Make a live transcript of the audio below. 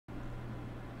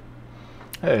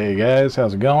Hey guys,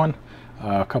 how's it going?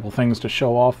 A couple things to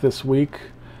show off this week.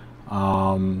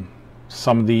 Some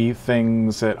of the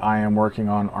things that I am working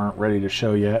on aren't ready to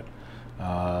show yet.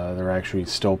 They're actually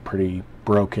still pretty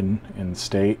broken in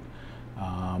state.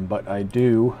 But I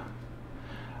do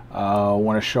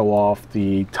want to show off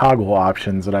the toggle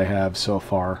options that I have so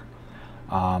far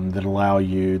that allow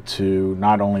you to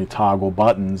not only toggle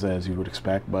buttons as you would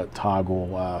expect, but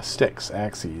toggle sticks,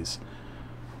 axes.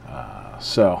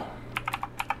 So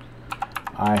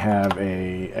I have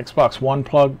a Xbox One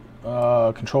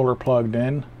controller plugged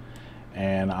in,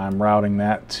 and I'm routing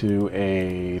that to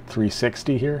a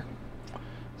 360 here.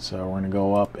 So we're going to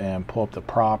go up and pull up the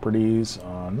properties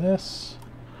on this.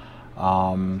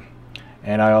 And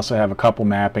I also have a couple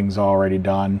mappings already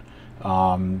done.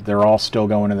 They're all still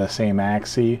going to the same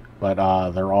axis, but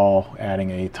they're all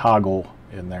adding a toggle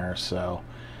in there. So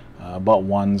button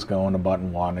 1's going to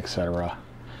button 1, etc.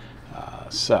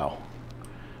 So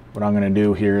what I'm going to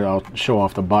do here, I'll show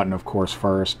off the button, of course,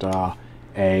 first.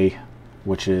 A,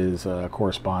 which is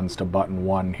corresponds to button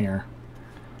 1 here.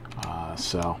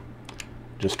 So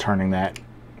just turning that,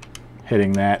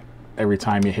 hitting that, every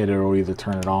time you hit it, it'll either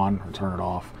turn it on or turn it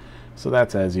off. So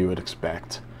that's as you would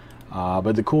expect.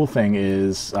 But the cool thing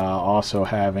is also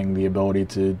having the ability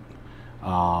to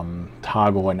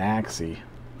toggle an axis.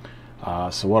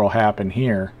 So what will happen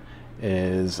here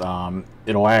is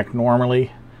it'll act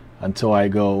normally until I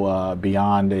go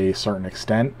beyond a certain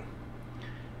extent,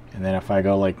 and then if I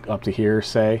go like up to here,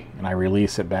 say, and I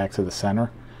release it back to the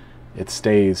center, it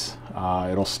stays.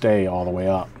 It'll stay all the way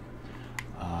up.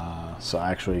 So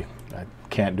actually, I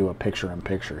can't do a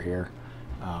picture-in-picture here.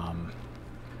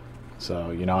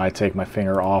 So you know, I take my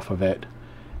finger off of it,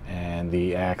 and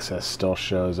the axis still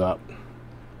shows up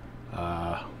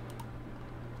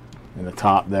in the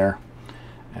top there.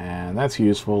 And that's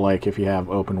useful, like if you have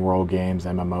open world games,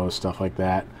 MMOs, stuff like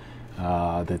that,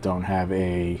 that don't have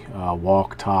a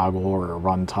walk toggle or a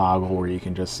run toggle where you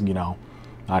can just, you know,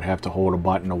 not have to hold a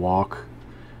button to walk.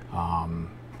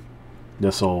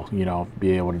 This will, you know,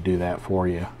 be able to do that for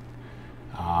you.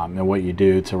 And what you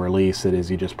do to release it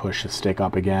is you just push the stick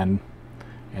up again,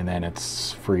 and then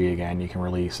it's free again. You can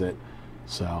release it.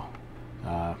 So,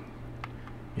 yeah,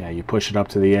 you push it up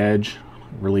to the edge,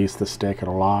 release the stick,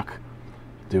 it'll lock.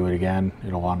 Do it again,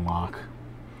 it'll unlock.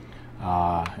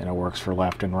 And it works for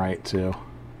left and right too.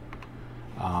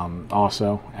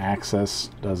 Also, axis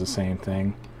does the same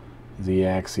thing. Z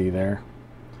axis there.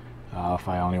 If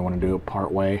I only want to do it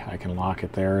part way, I can lock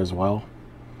it there as well.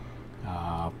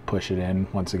 Push it in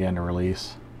once again to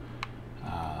release.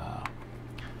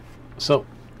 So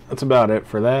that's about it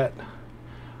for that.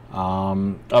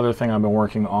 Other thing I've been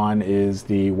working on is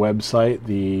the website,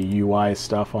 the UI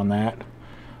stuff on that.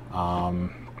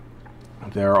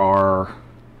 There are,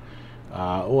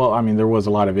 well, I mean, there was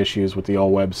a lot of issues with the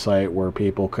old website where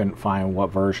people couldn't find what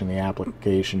version of the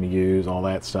application to use, all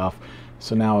that stuff.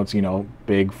 So now it's, you know,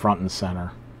 big front and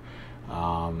center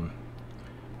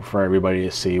for everybody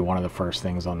to see, one of the first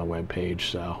things on the web page.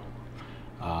 So,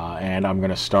 and I'm going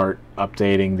to start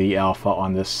updating the alpha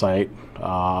on this site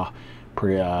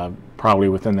probably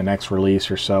within the next release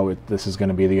or so. This is going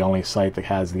to be the only site that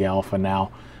has the alpha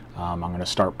now. I'm going to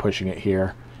start pushing it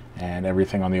here, and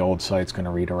everything on the old site's going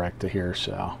to redirect to here.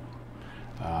 So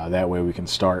that way we can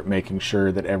start making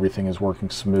sure that everything is working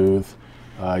smooth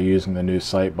using the new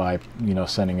site by, you know,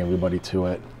 sending everybody to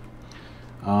it.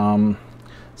 So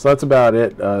that's about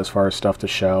it as far as stuff to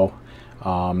show.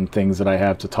 Things that I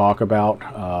have to talk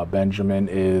about. Benjamin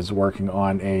is working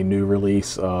on a new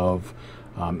release of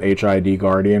HID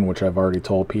Guardian, which I've already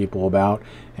told people about,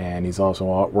 and he's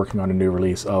also working on a new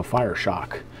release of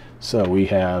Fireshock. So we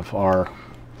have our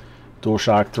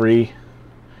DualShock 3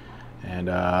 and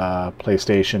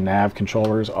PlayStation Nav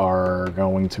controllers are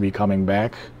going to be coming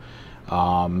back.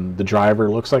 The driver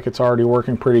looks like it's already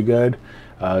working pretty good.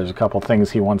 There's a couple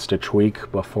things he wants to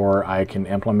tweak before I can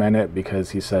implement it, because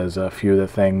he says a few of the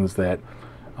things that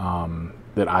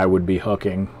that I would be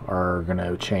hooking are going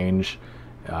to change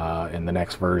in the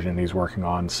next version he's working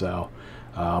on. So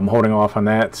I'm holding off on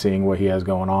that, seeing what he has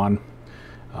going on.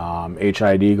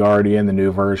 HID Guardian, the new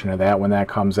version of that, when that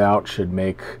comes out, should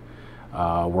make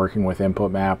working with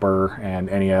InputMapper and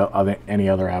any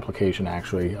other application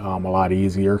actually a lot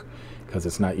easier, because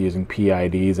it's not using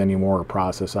PIDs anymore or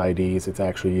process IDs. It's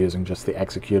actually using just the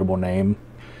executable name.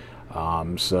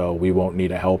 So we won't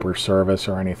need a helper service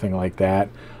or anything like that.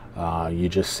 You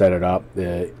just set it up.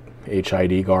 The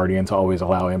HID Guardian to always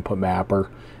allow InputMapper,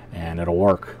 and it'll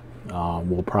work.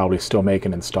 We'll probably still make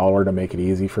an installer to make it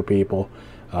easy for people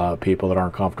that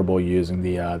aren't comfortable using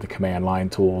the command line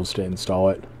tools to install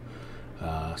it.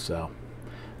 So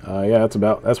yeah,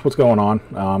 that's what's going on.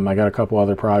 I got a couple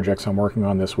other projects I'm working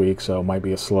on this week, so it might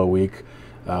be a slow week.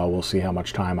 We'll see how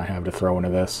much time I have to throw into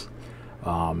this.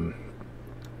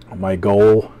 My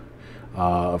goal,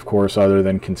 of course, other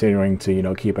than continuing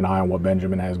to keep an eye on what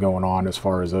Benjamin has going on as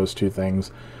far as those two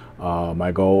things,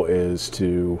 my goal is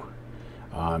to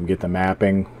get the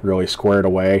mapping really squared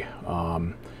away.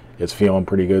 It's feeling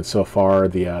pretty good so far.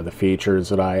 The features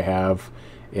that I have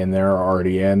in there are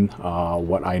already in.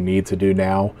 What I need to do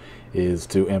now is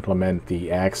to implement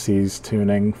the axes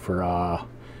tuning for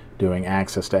doing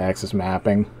axis-to-axis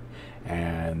mapping,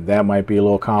 and that might be a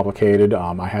little complicated.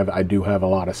 I do have a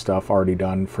lot of stuff already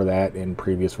done for that in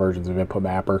previous versions of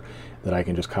InputMapper that I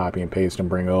can just copy and paste and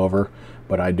bring over,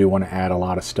 but I do want to add a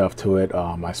lot of stuff to it.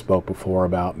 I spoke before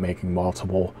about making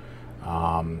multiple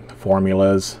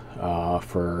formulas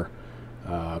for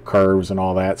curves and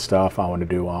all that stuff. I want to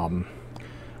do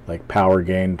like power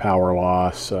gain, power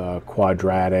loss,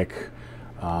 quadratic.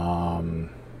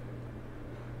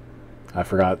 I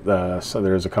forgot so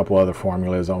there's a couple other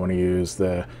formulas I want to use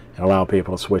and allow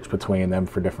people to switch between them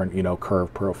for different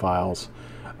curve profiles.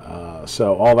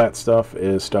 So all that stuff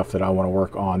is stuff that I want to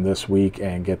work on this week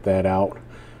and get that out,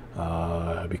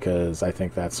 because I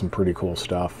think that's some pretty cool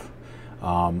stuff.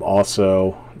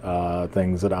 Also,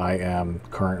 things that I am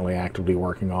currently actively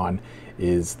working on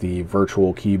is the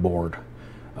virtual keyboard,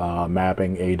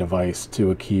 mapping a device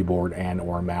to a keyboard and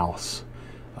or mouse.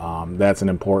 That's an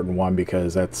important one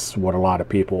because that's what a lot of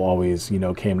people always came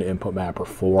to InputMapper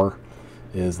for,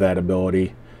 is that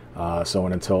ability. So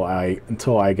until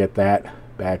I get that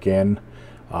back in,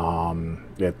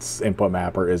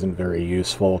 InputMapper isn't very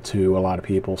useful to a lot of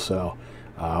people. So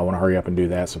I want to hurry up and do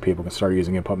that so people can start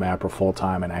using InputMapper full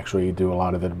time and actually do a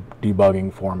lot of the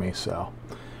debugging for me. So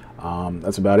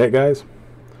that's about it, guys.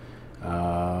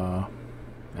 Have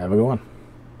a good one.